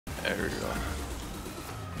I heard it all.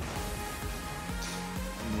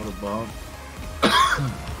 What a bomb.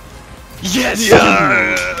 Yes!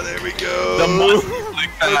 Yeah! There we go! The musty flick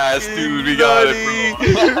pass, dude. We got it,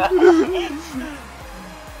 bro.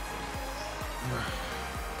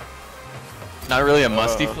 Not really a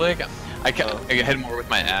musty flick. I can hit more with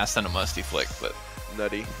my ass than a musty flick, but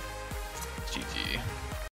Nutty. GG.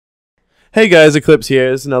 Hey guys, Eclipse here.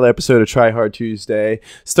 This is another episode of Try Hard Tuesday.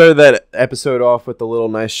 Started that episode off with a little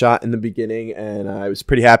nice shot in the beginning, and I was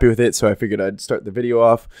pretty happy with it, so I figured I'd start the video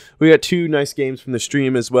off. We got two nice games from the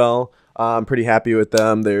stream as well. I'm pretty happy with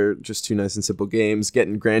them. They're just two nice and simple games.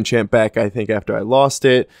 Getting Grand Champ back, I think, after I lost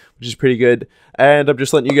it, which is pretty good. And I'm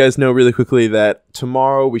just letting you guys know really quickly that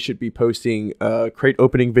tomorrow we should be posting a crate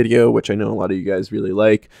opening video, which I know a lot of you guys really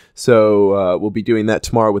like. So we'll be doing that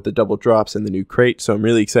tomorrow with the double drops and the new crate. So I'm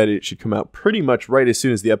really excited. It should come out pretty much right as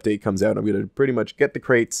soon as the update comes out. I'm going to pretty much get the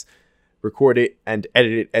crates, record it, and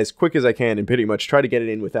edit it as quick as I can, and pretty much try to get it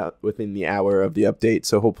in within the hour of the update.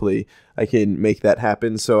 So hopefully I can make that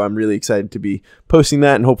happen. So I'm really excited to be posting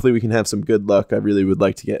that, and hopefully we can have some good luck. I really would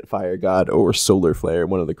like to get Fire God or Solar Flare,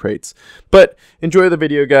 one of the crates. But enjoy the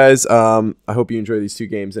video, guys. I hope you enjoy these two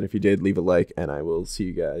games, and if you did, leave a like, and I will see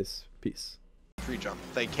you guys. Peace. Free jump.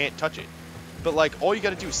 They can't touch it. But like, all you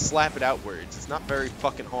gotta do is slap it outwards. It's not very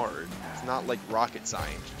fucking hard. It's not like rocket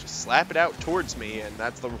science. Just slap it out towards me, and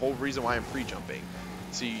that's the whole reason why I'm free jumping.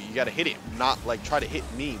 So you gotta hit it, not like try to hit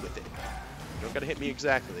me with it. You don't gotta hit me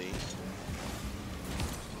exactly.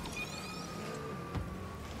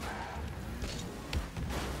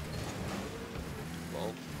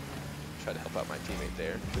 Well, try to help out my teammate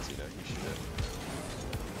there, because you know, he should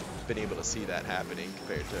have been able to see that happening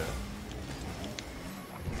compared to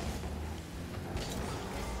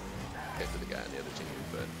the guy on the other team,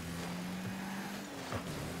 but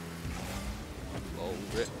lol,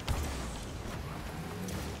 rip.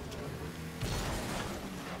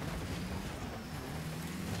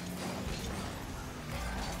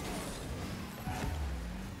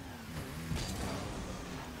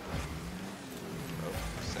 Oh,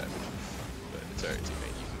 savage. But it's alright,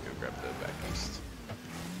 teammate. You can go grab the back boost.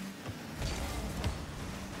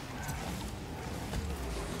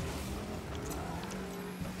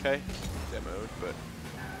 Okay. Demoed, but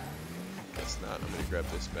guess not. I'm gonna grab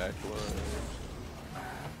this back one.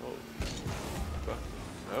 Oh, fuck.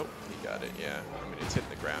 Oh, he got it, yeah. I mean, it's hitting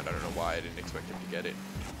the ground. I don't know why I didn't expect him to get it.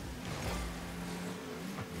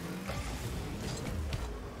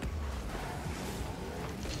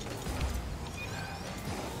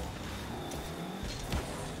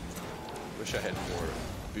 Wish I had more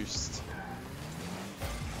boost.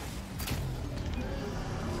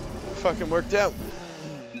 Fucking worked out.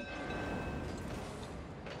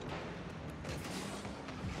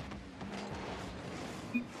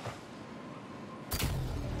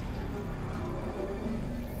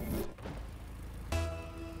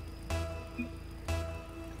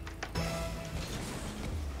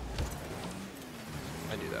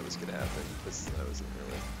 I knew that was going to happen, because that wasn't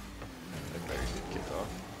really a very good kickoff.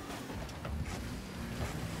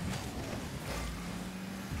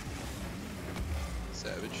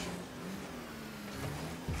 Savage.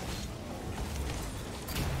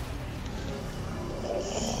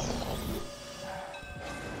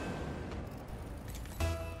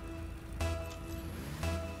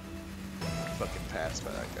 Fucking passed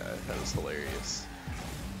by that guy. That was hilarious.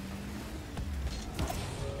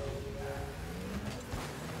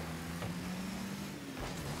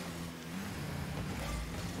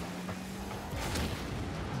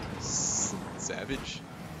 Savage.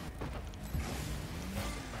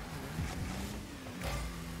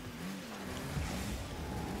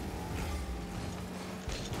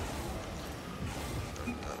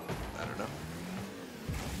 I don't know.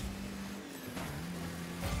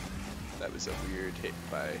 That was a weird hit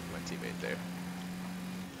by my teammate there.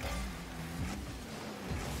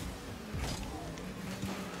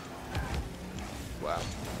 Wow.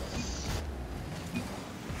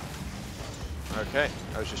 Okay,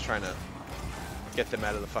 I was just trying to get them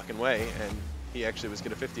out of the fucking way, and he actually was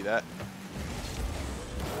gonna 50 that.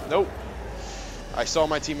 Nope. I saw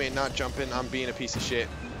my teammate not jumping. I'm being a piece of shit.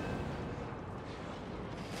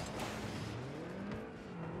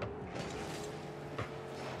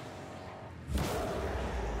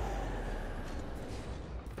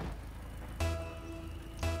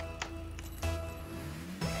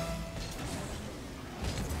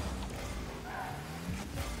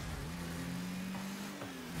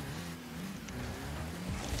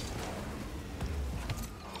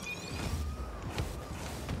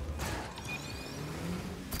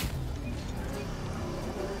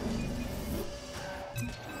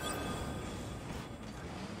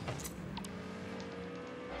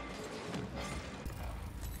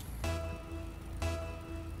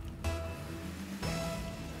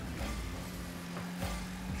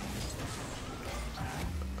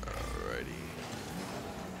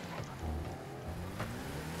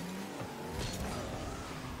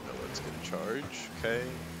 charge. Okay.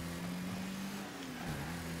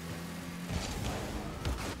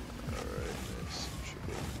 Alright, nice.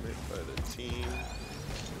 Triple commit by the team.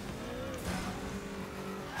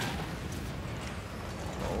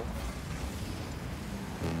 Oh.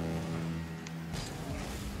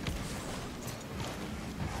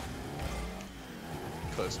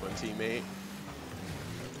 Close one, teammate.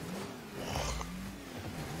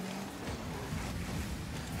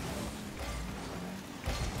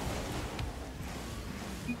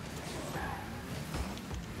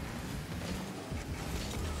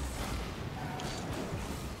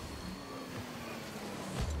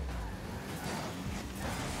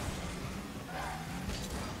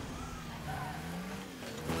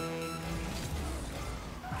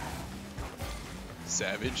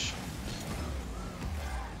 Savage.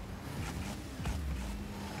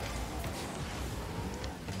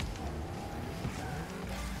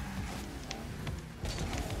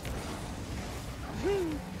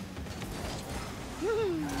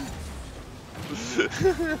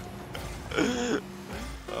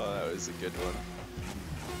 Oh, that was a good one.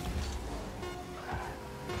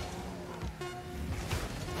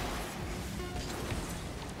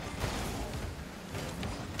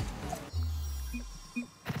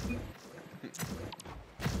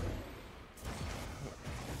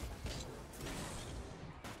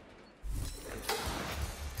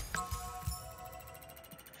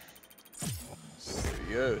 There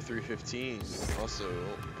you go, 315. Also,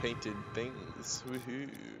 painted things. Woohoo.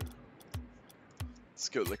 Let's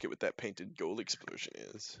go look at what that painted gold explosion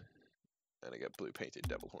is. And I got blue painted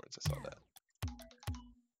devil horns, I saw that.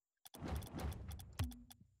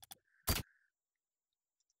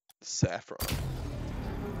 Saffron.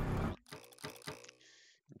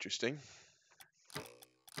 Interesting.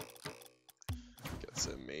 Got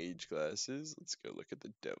some mage glasses. Let's go look at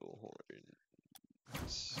the devil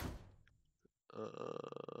horns.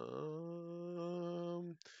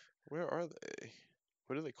 Where are they?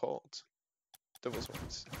 What are they called? Devil's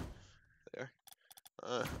horns. There.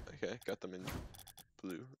 Okay, got them in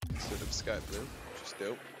blue instead of sky blue, which is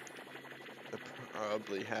dope. I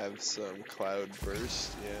probably have some cloud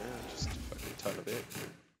burst, yeah, just a fucking ton of it.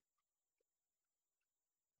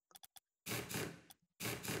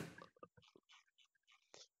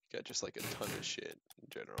 Got just like a ton of shit in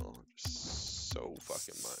general, just so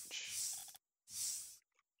fucking much.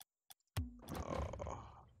 Oh,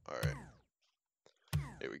 alright.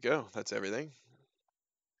 There we go, that's everything.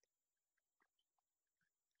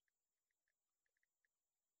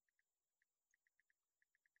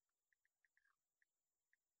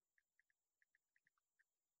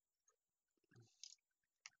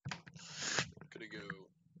 I'm gonna go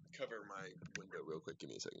cover my window real quick, give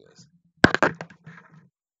me a second, guys.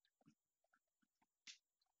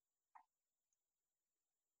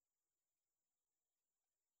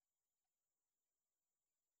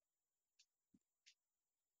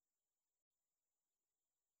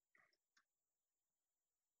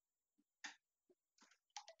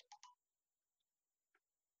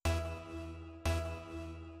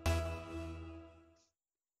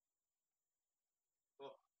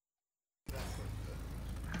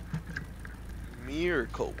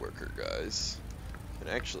 Miracle worker, guys. Can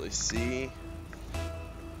actually see.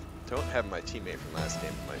 Don't have my teammate from last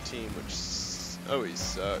game in my team, which always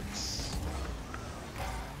sucks.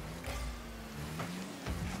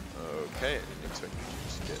 Okay, I didn't expect you to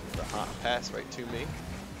just get the hot pass right to me.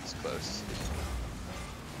 It's close.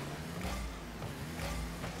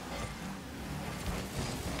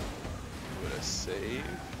 Would a save?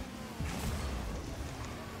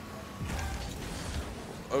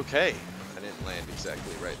 Okay. I didn't land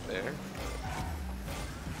exactly right there.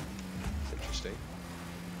 It's interesting.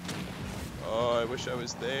 Oh, I wish I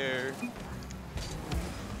was there.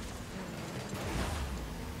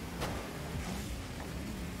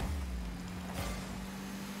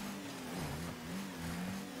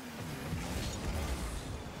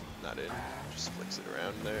 Not in. Just flicks it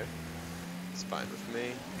around there. It's fine with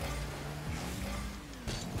me.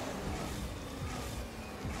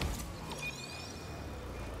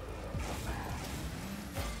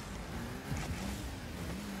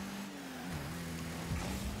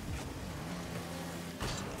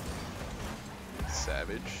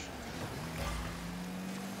 Savage.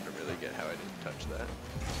 I don't really get how I didn't touch that.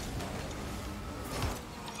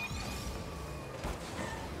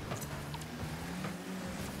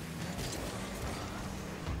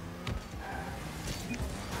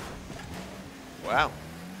 Wow.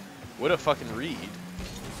 What a fucking read.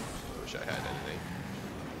 I wish I had anything.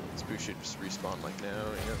 This boost should just respawn like now,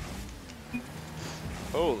 yeah.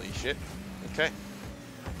 Holy shit. Okay.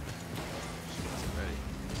 She wasn't ready.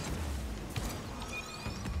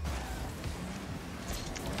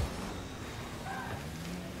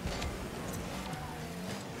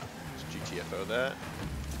 that.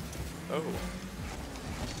 Oh.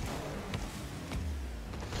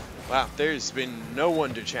 Wow, there's been no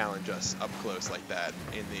one to challenge us up close like that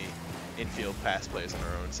in the infield pass plays on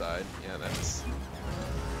our own side. Yeah, that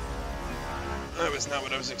was not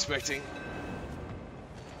what I was expecting.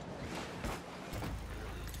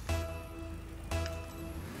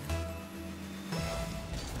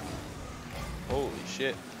 Holy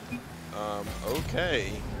shit. Okay.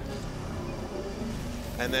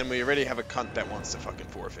 And then we already have a cunt that wants to fucking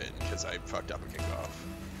forfeit because I fucked up a kickoff.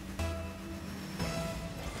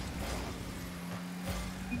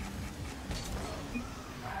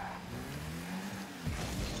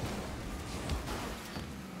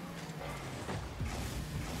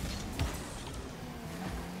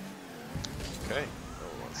 Okay, no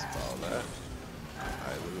one wants to follow that.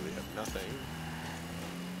 I literally have nothing.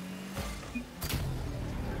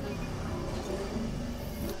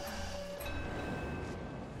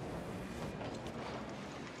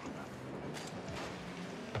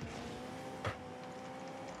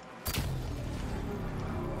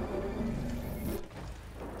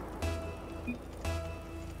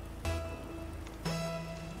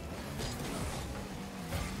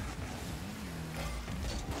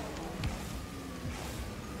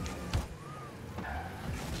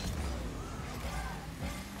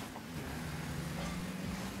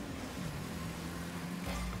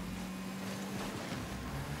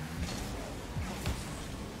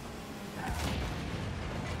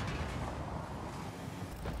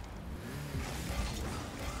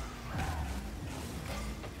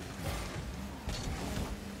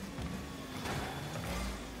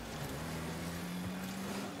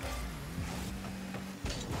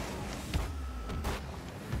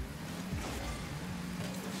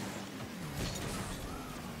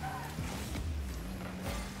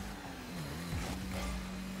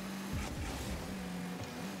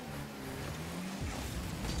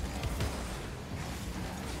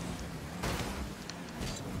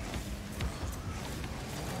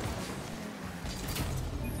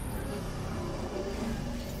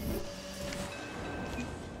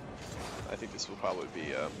 I think this will probably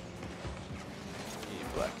be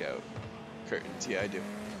blackout curtains. Yeah, I do.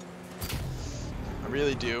 I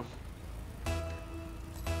really do.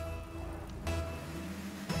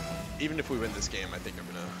 Even if we win this game, I think I'm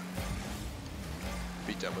gonna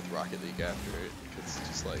be done with Rocket League after it, because it's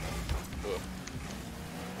just like, ugh.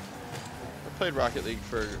 I played Rocket League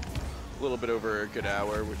for a little bit over a good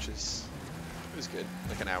hour, which is, it was good,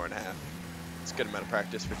 like an hour and a half. It's a good amount of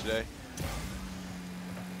practice for today.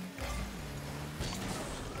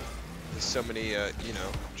 There's so many, you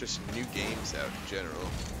know, just new games out in general.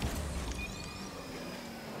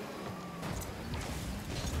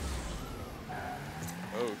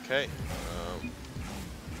 Okay.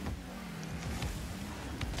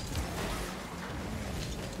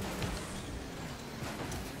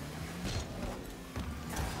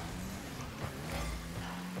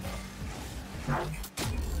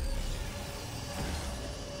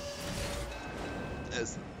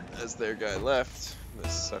 As their guy left,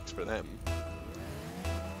 this sucks for them.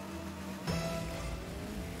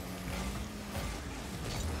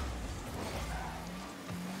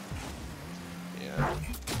 Yeah.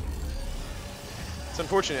 It's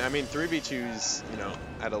unfortunate. I mean, 3v2s, you know,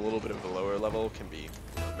 at a little bit of a lower level can be, you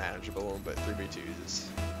know, manageable, but 3v2s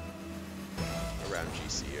around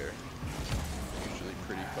GC are usually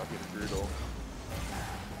pretty fucking brutal.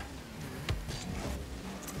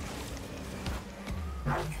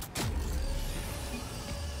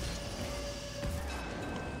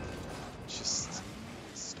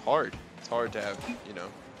 It's hard. It's hard to have, you know.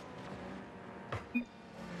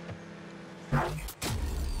 Yeah,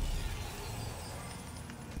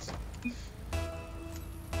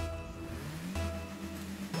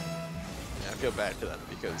 I feel bad for them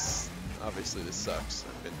because obviously this sucks.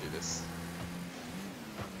 I've been through this.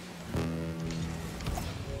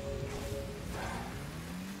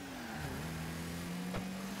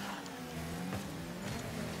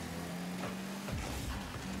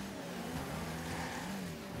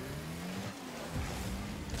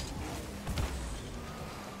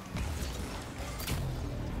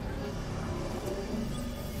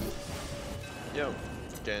 Yo,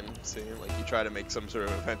 again, see, like you try to make some sort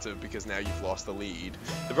of offensive because now you've lost the lead.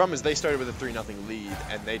 The problem is they started with a 3-0 lead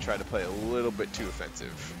and they try to play a little bit too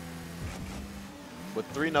offensive.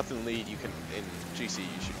 With 3-0 lead, you can, in GC,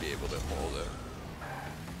 you should be able to hold a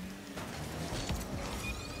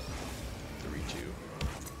 3-2.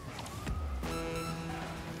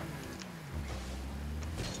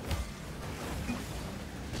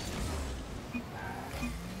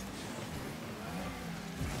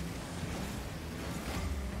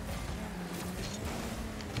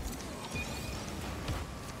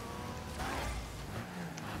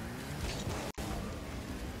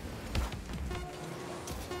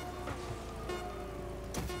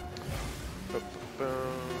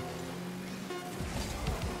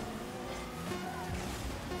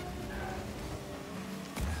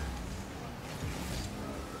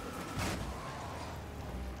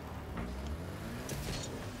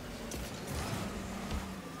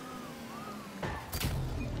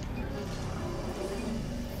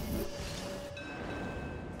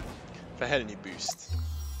 If I had any boost,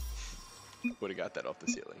 would have got that off the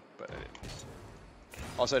ceiling, but I didn't.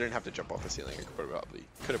 Also, I didn't have to jump off the ceiling. I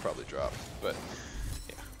could have probably dropped, but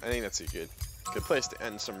yeah, I think that's a good place to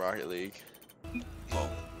end some Rocket League.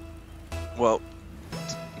 Well,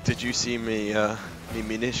 did you see me me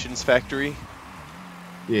munitions factory?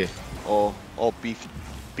 Yeah. All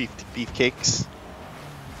beefcakes.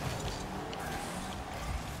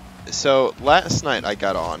 So last night I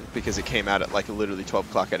got on because it came out at like literally 12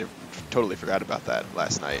 o'clock. I totally forgot about that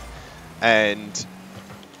last night. And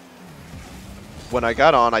when I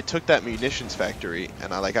got on, I took that munitions factory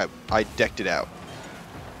and I decked it out.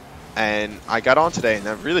 And I got on today and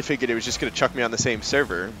I really figured it was just going to chuck me on the same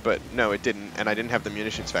server, but no, it didn't, and I didn't have the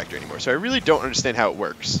munitions factory anymore. So I really don't understand how it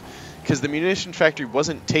works, because the munitions factory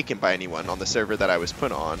wasn't taken by anyone on the server that I was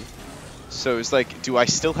put on. So it's like, do I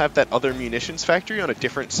still have that other munitions factory on a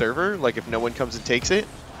different server, like if no one comes and takes it?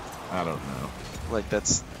 I don't know. Like,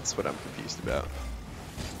 that's what I'm confused about.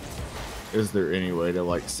 Is there any way to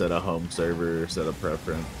like set a home server or set a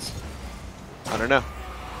preference? I don't know.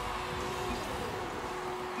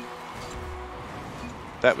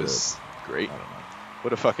 That was great. I don't know.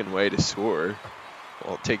 What a fucking way to score.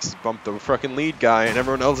 All it takes is bump the fucking lead guy, and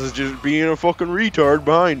everyone else is just being a fucking retard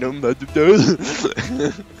behind him.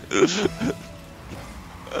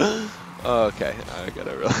 Okay, I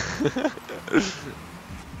gotta realize.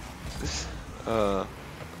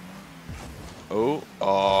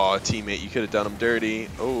 Oh, teammate, you could have done him dirty.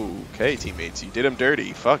 Okay, teammates, you did him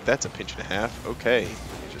dirty. Fuck, that's a pinch and a half. Okay,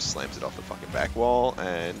 he just slams it off the fucking back wall,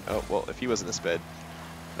 and oh well, if he wasn't a sped,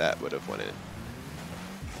 that would have went in.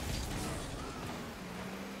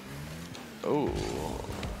 Oh.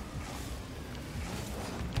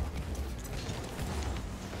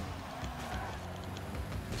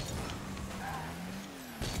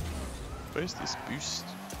 Where's this boost?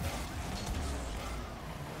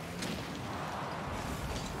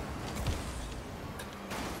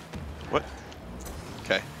 What?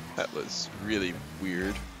 Okay, that was really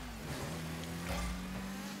weird.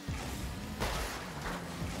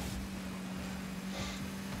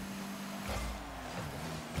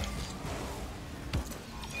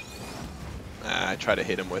 I tried to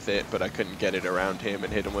hit him with it, but I couldn't get it around him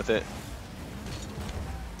and hit him with it.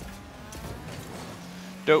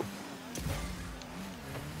 Dope.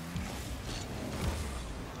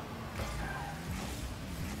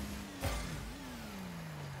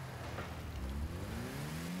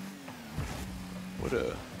 What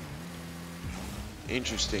a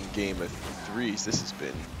interesting game of threes this has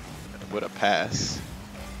been. What a pass.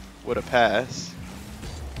 What a pass.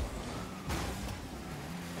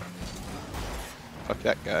 Fuck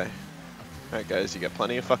that guy. Alright guys, you got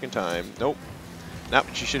plenty of fucking time. Nope. Not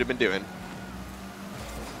what you should have been doing.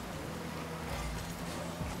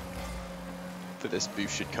 For this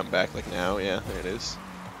boost should come back like now. Yeah, there it is.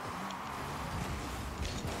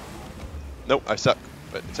 Nope, I suck,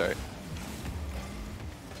 but it's alright.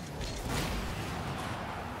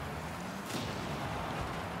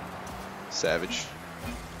 Savage.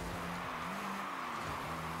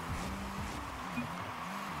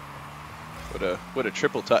 What a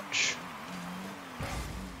triple touch.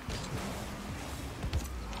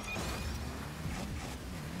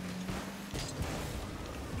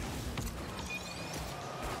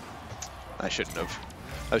 I shouldn't have.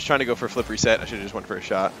 I was trying to go for a flip reset. I should have just went for a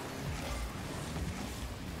shot.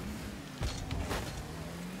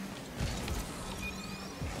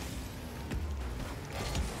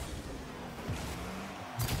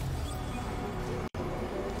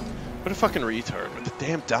 What a fucking retard with the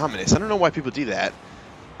damn Dominus. I don't know why people do that.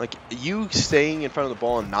 Like, you staying in front of the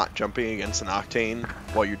ball and not jumping against an Octane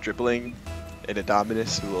while you're dribbling in a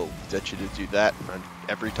Dominus will get you to do that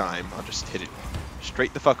every time. I'll just hit it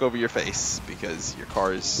straight the fuck over your face because your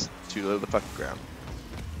car is too low to the fucking ground.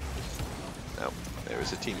 No, there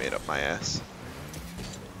was a teammate up my ass.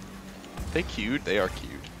 They queued? They are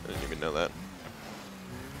queued. I didn't even know that.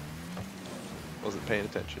 Wasn't paying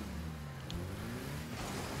attention.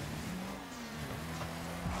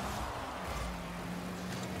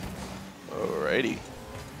 Alrighty.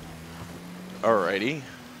 Alrighty.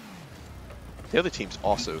 The other team's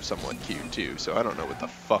also somewhat queued too, so I don't know what the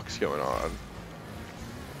fuck's going on.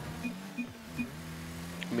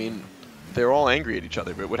 I mean, they're all angry at each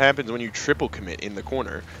other, but what happens when you triple commit in the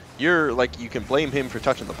corner? You're like, you can blame him for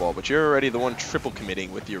touching the ball, but you're already the one triple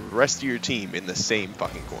committing with your rest of your team in the same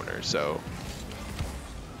fucking corner, so.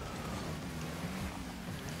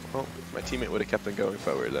 Well, if my teammate would have kept on going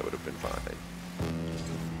forward, that would have been fine.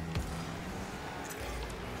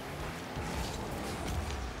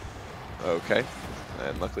 Okay,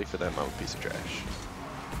 and luckily for them, I'm a piece of trash.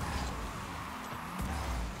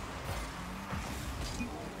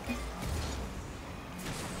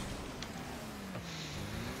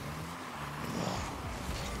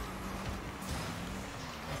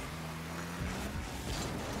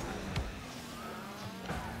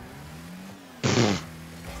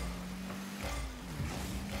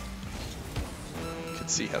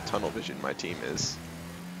 Let's see how tunnel vision my team is.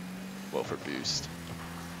 Well, for boost.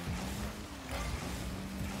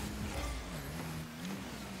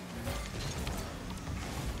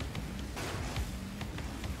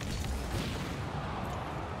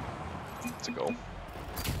 That's a goal.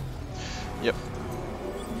 Yep.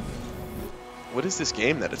 What is this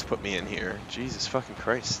game that it's put me in here? Jesus fucking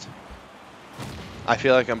Christ. I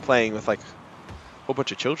feel like I'm playing with like a whole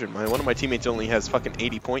bunch of children. One of my teammates only has fucking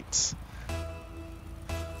 80 points.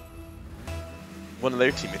 One of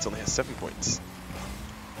their teammates only has 7 points.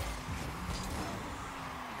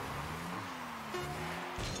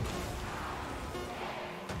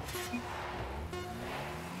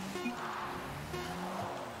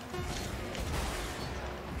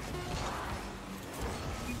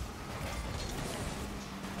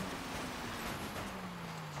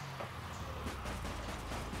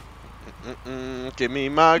 Give me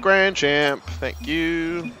my grand champ. Thank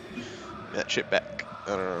you. That shit back. I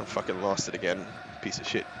don't know. Fucking lost it again. Piece of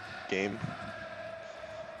shit game.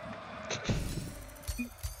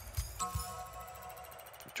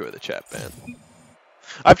 Enjoy the chat ban.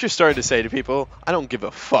 I've just started to say to people, I don't give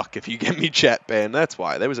a fuck if you get me chat ban. That's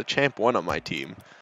why. There was a champ 1 on my team.